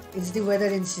center. It's the Weather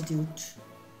Institute.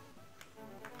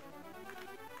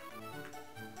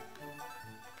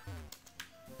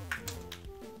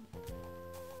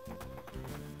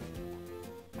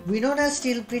 Winona's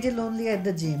still pretty lonely at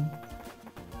the gym.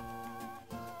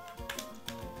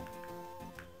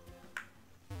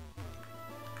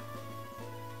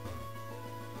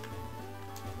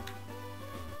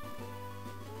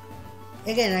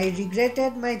 Again, I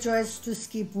regretted my choice to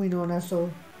skip Winona so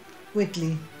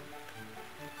quickly.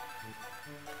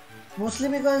 Mostly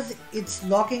because it's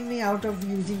locking me out of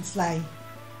using Fly.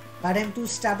 But I'm too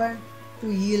stubborn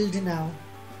to yield now.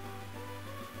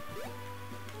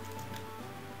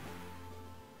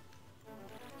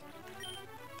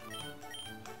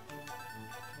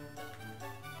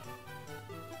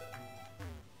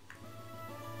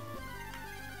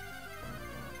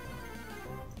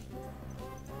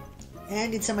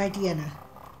 And it's a Mightyena.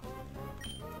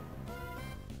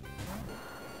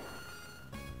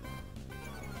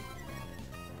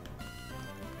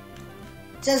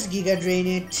 Just Giga Drain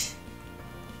it.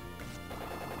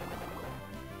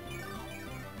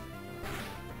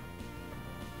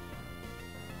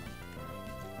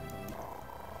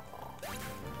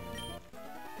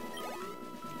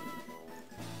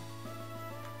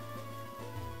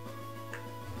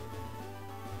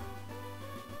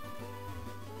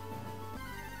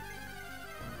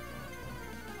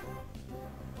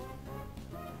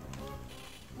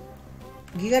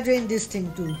 Giga Drain this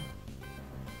thing too.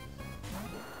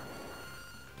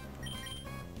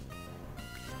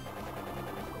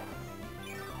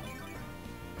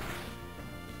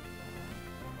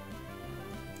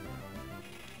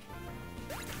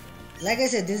 Like I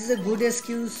said, this is a good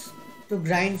excuse to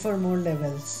grind for more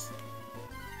levels.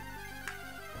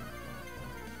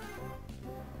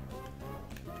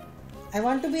 I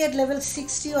want to be at level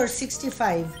 60 or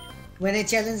 65 when I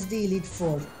challenge the Elite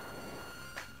Four.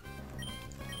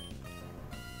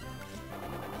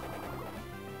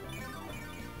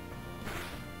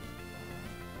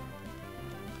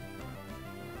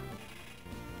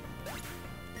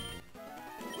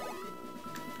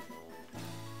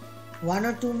 One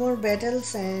or two more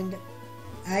battles and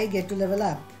I get to level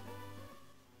up.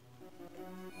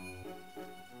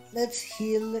 Let's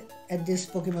heal at this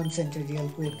Pokemon Center real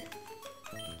quick.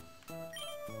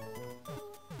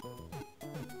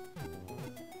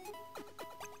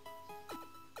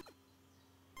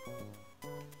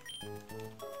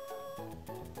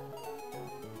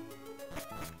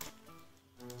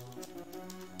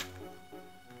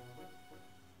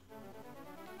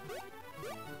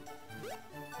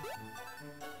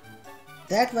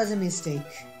 That was a mistake.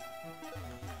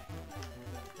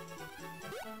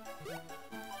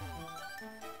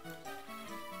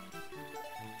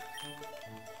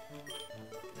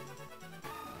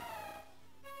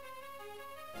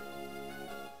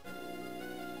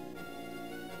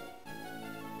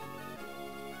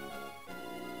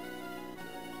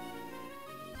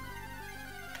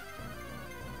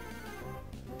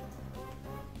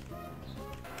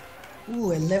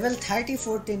 Ooh, a level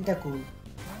 34 Tentacool.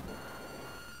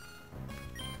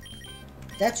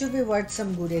 That should be worth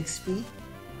some good XP.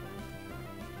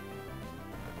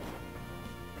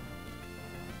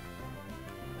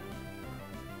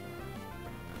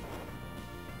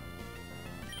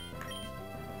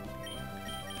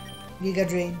 Giga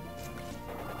Drain.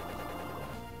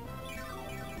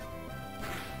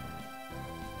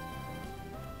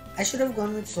 I should have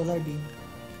gone with Solar Beam.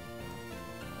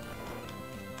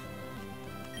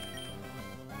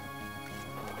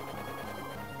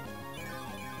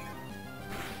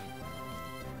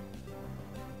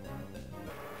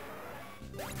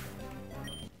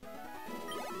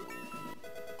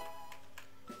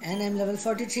 and I'm level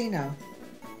 43 now.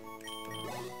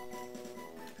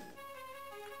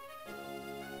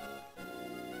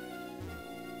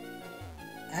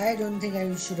 I don't think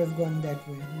I should have gone that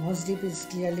way. Moss Deep is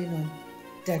clearly not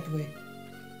that way.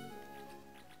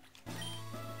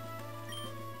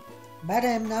 But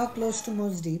I am now close to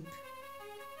Moss Deep.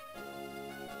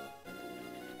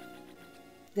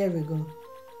 There we go.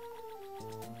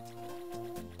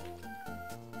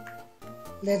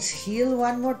 Let's heal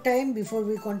one more time before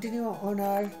we continue on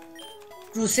our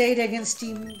crusade against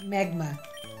Team Magma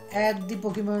at the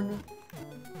Pokemon.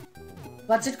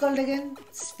 What's it called again?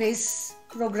 Space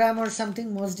program or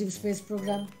something? Most Deep Space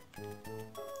program?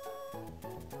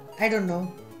 I don't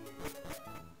know.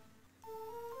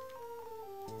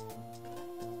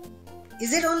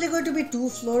 Is it only going to be 2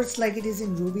 floors like it is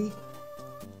in Ruby?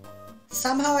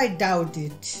 Somehow I doubt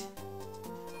it.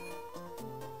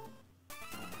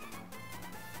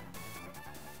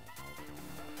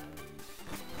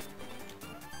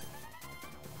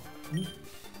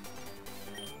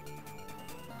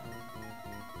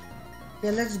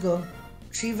 Okay, let's go.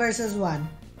 3 versus 1.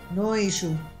 No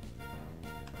issue.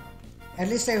 At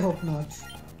least I hope not.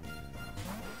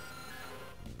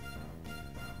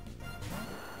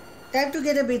 Time to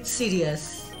get a bit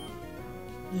serious.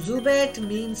 Zubat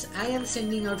means I am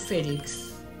sending out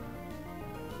Ferrix.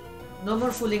 No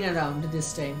more fooling around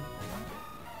this time.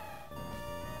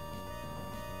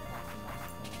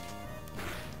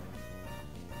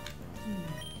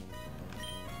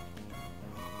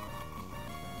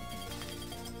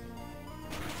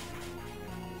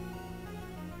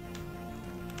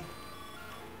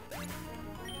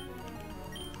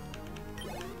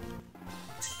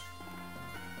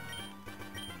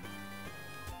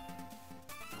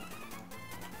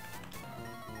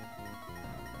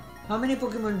 How many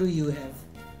Pokemon do you have?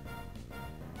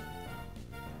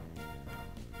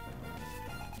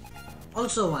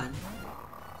 Also 1.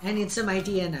 And it's a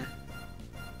Mighty Anna.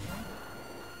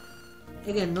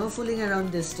 Again, no fooling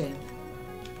around this time.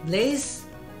 Blaze,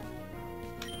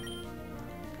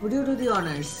 would you do the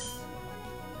honors?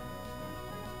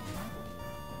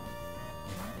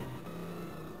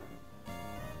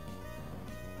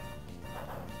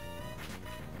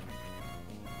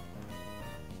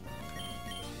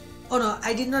 Oh no,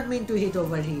 I did not mean to hit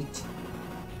overheat.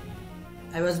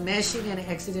 I was mashing and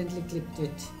accidentally clicked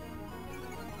it.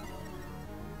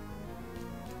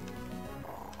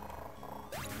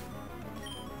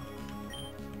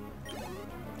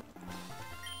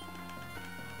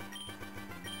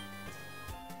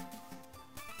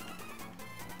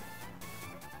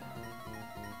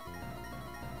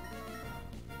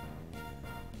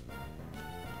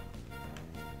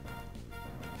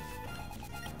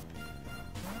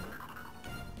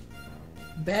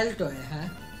 Baltoy, huh?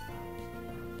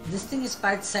 This thing is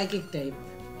part psychic type.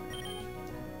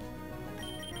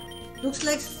 Looks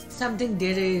like something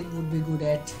Dere would be good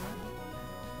at.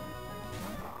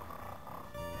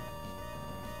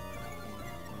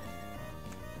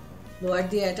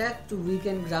 Lowered the attack to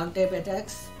weaken ground type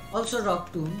attacks. Also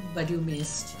Rock Tomb, but you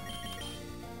missed.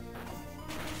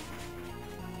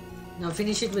 Now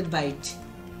finish it with Bite.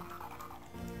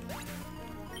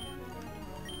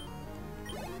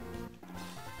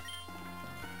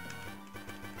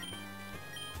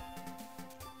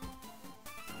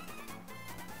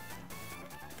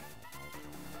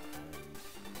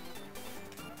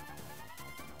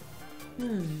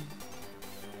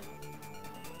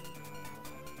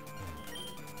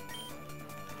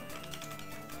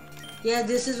 Yeah,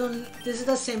 this is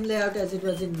the same layout as it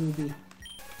was in Ruby.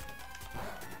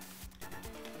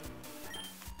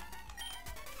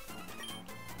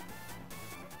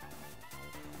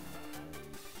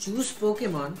 Choose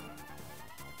Pokemon?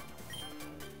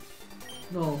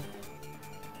 No.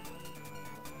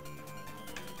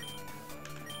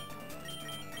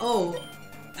 Oh,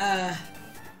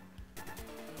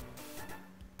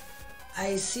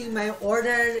 I see my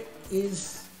order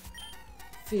is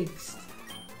fixed.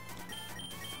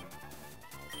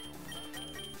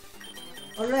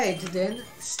 Alright then,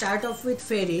 start off with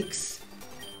Ferrix.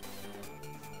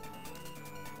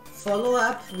 Follow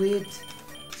up with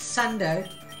Sunder.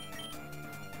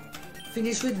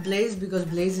 Finish with Blaze because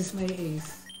Blaze is my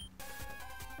ace.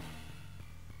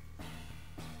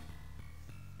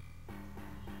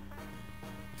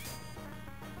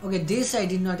 Okay, this I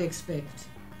did not expect.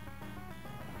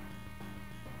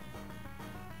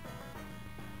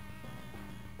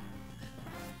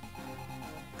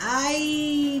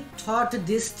 I thought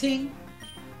this thing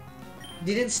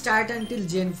didn't start until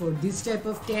Gen 4. This type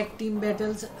of tag team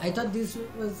battles, I thought this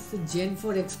was a Gen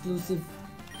 4 exclusive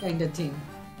kind of thing.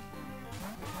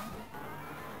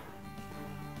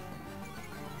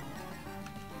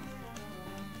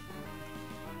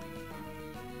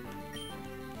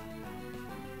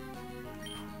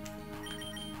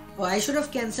 Oh, I should have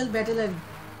cancelled battle and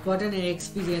gotten an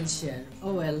experience share.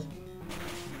 Oh well.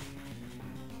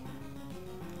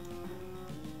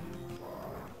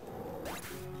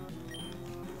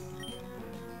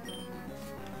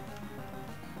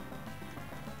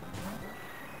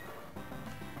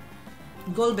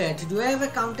 Golbat, do I have a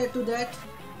counter to that?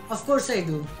 Of course I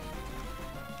do.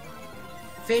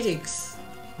 Ferrix,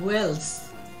 who else?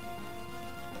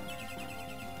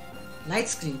 Light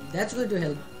Screen, that's going to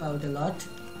help out a lot.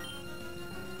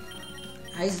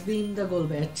 Ice Beam the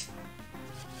Golbat.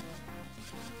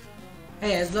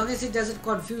 Hey, as long as it doesn't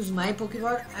confuse my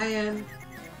Pokemon, I am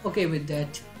okay with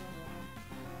that.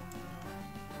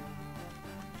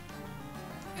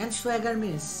 And Swagger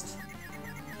Mist.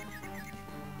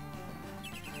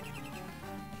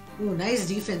 Oh, nice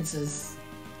defenses.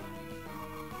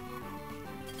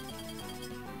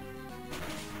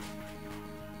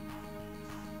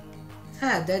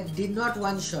 Ha, that did not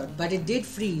one-shot, but it did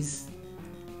freeze.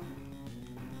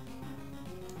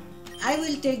 I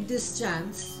will take this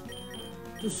chance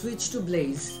to switch to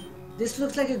Blaze. This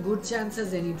looks like a good chance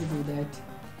as any to do that.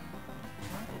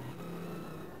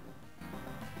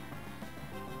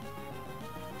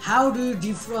 How do you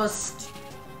defrost?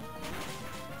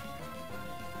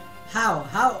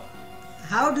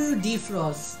 How do you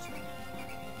defrost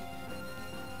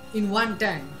in one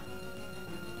time?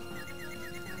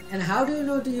 And how do you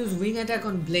know to use wing attack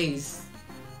on Blaze?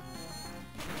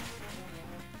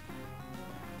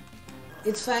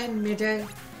 It's fine, Meta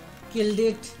killed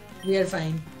it, we are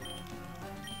fine.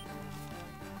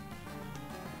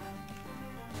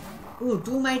 Ooh,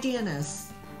 two Mighty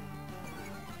Anas.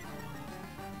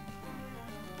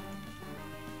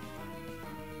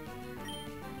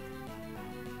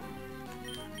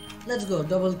 Let's go,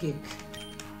 double kick.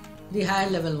 The higher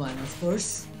level one, of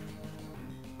course.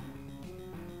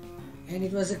 And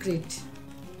it was a crit.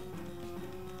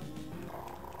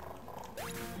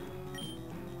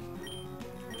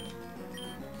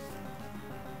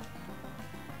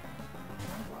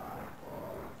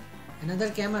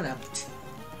 Another Camerupt.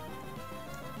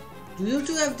 Do you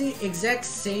two have the exact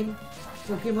same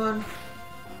Pokemon?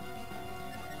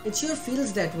 It sure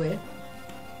feels that way.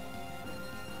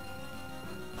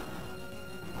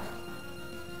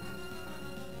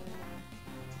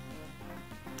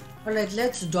 Alright,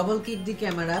 let's double kick the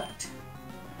Camerupt.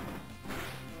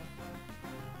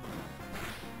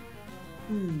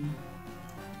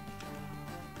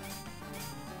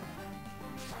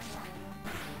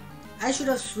 I should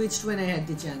have switched when I had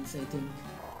the chance, I think.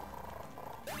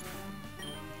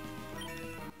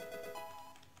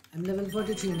 I'm level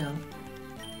 43 now.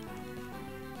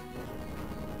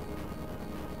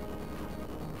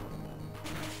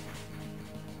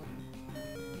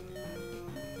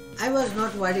 I was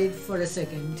not worried for a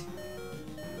second.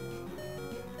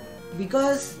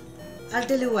 Because, I'll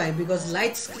tell you why, because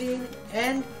Light Screen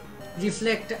and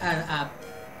Reflect are up.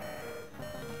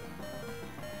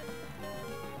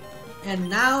 And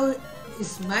now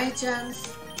is my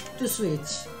chance to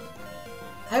switch.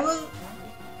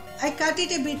 I cut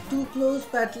it a bit too close,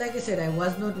 but like I said, I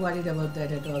was not worried about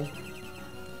that at all.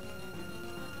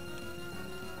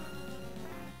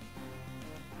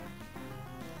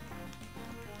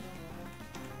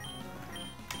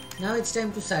 Now it's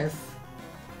time to surf.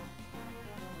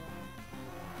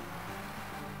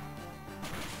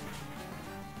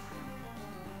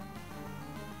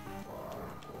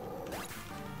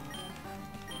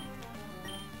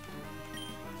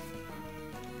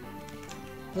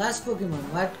 Last Pokemon,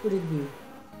 what could it be?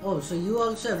 Oh, so you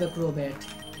also have a Crobat.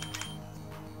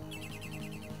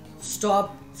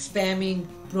 Stop spamming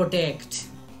Protect.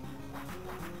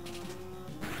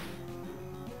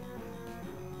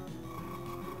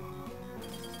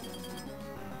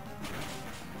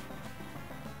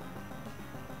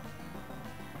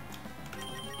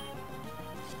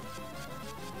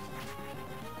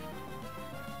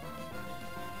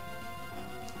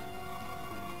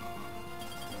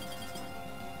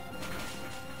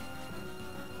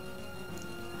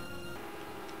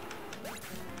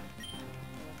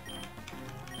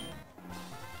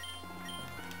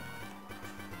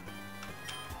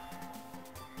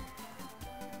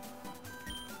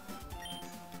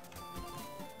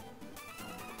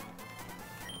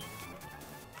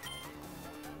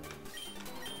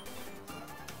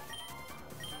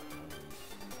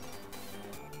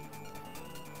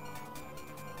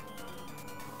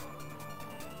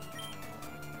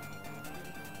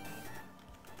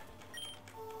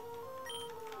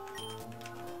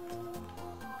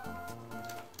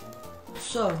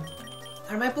 So,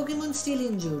 are my Pokemon still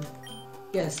injured?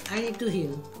 Yes, I need to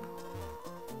heal.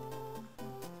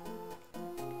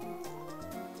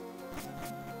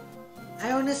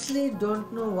 I honestly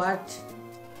don't know what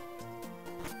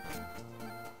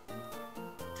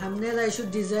thumbnail I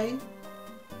should design.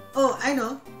 Oh, I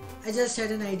know. I just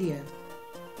had an idea.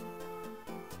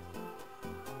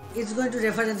 It's going to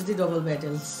reference the double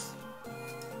battles.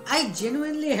 I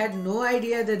genuinely had no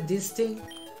idea that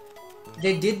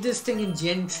they did this thing in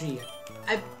Gen 3.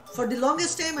 For the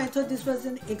longest time I thought this was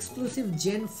an exclusive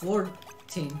Gen 4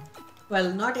 thing.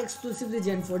 Well, not exclusively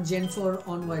Gen 4, Gen 4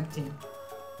 onward thing.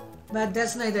 But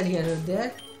that's neither here nor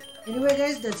there. Anyway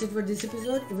guys, that's it for this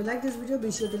episode. If you like this video,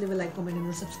 be sure to leave a like, comment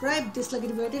and subscribe. Dislike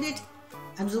it if you hated it.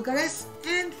 I'm Zulk,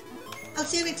 and I'll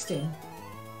see you next time.